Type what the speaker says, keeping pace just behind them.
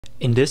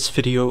In this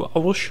video I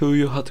will show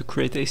you how to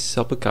create a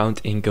sub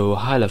account in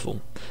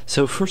GoHighLevel.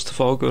 So first of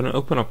all, go and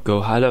open up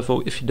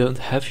GoHighLevel. If you don't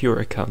have your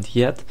account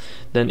yet,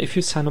 then if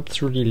you sign up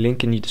through the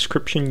link in the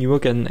description, you will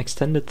get an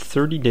extended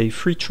 30-day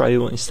free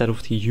trial instead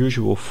of the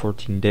usual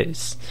 14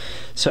 days.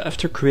 So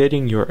after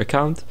creating your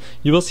account,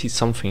 you will see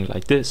something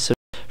like this. So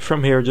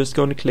from here, just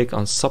going to click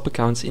on sub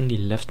accounts in the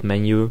left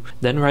menu.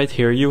 Then right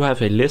here you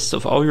have a list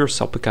of all your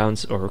sub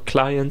accounts or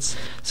clients.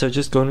 So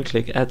just going to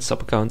click add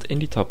sub account in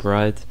the top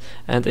right.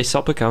 And a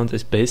sub account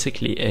is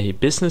basically a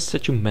business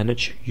that you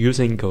manage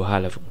using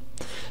GoHighLevel.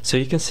 So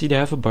you can see they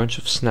have a bunch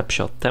of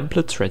snapshot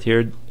templates right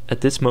here. At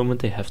this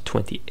moment they have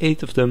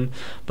 28 of them,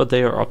 but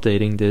they are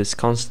updating this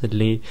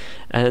constantly.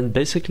 And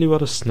basically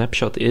what a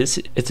snapshot is,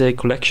 it's a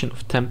collection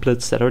of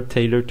templates that are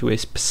tailored to a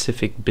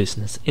specific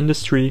business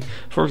industry.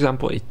 For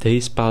example, a day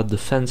spa,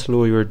 defense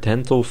lawyer,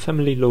 dental,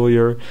 family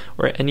lawyer,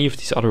 or any of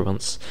these other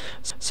ones.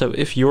 So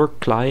if your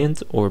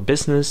client or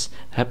business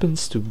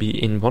happens to be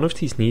in one of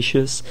these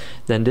niches,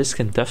 then this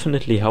can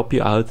definitely help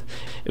you out.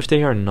 If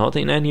they are not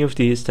in any of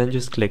these, then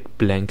just click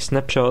blank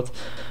snapshot.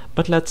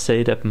 But let's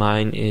say that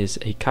mine is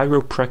a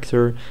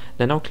chiropractor,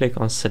 then I'll click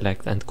on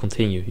select and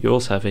continue. You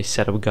also have a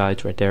setup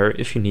guide right there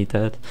if you need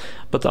that,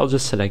 but I'll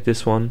just select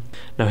this one.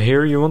 Now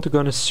here you want to go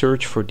and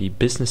search for the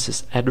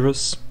business's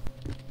address.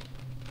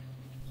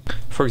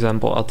 For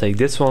example, I'll take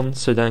this one,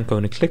 so then I'm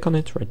going to click on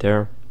it right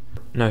there.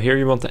 Now here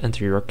you want to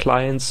enter your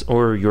clients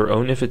or your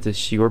own, if it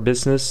is your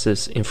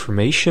business's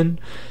information.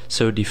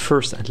 So the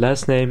first and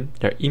last name,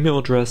 their email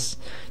address,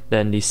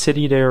 then the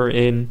city they are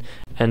in,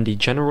 and the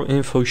general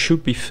info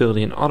should be filled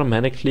in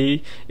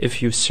automatically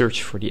if you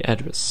search for the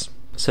address.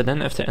 So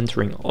then after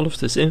entering all of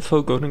this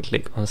info, go and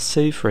click on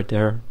save right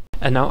there.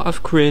 And now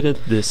I've created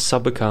this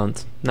sub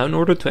account. Now in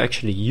order to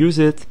actually use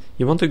it,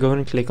 you want to go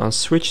and click on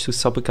switch to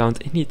sub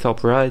account in the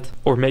top right,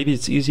 or maybe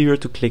it's easier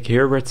to click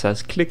here where it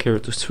says click here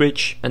to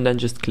switch, and then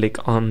just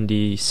click on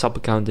the sub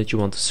account that you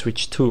want to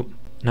switch to.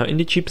 Now in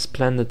the cheapest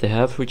plan that they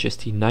have, which is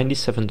the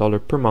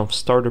 $97 per month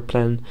starter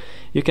plan,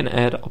 you can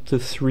add up to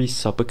 3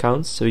 sub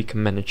accounts, so you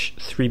can manage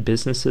 3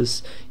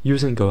 businesses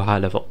using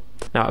GoHighLevel.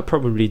 Now I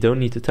probably don't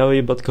need to tell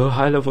you, but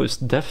GoHighLevel is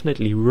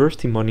definitely worth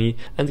the money.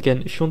 And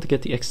again, if you want to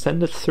get the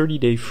extended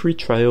 30-day free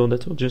trial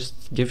that will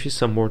just give you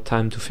some more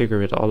time to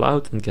figure it all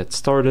out and get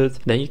started,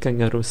 then you can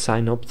go to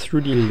sign up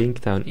through the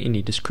link down in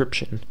the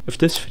description. If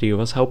this video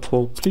was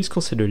helpful, please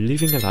consider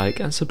leaving a like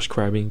and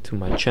subscribing to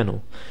my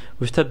channel.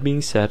 With that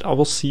being said, I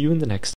will see you in the next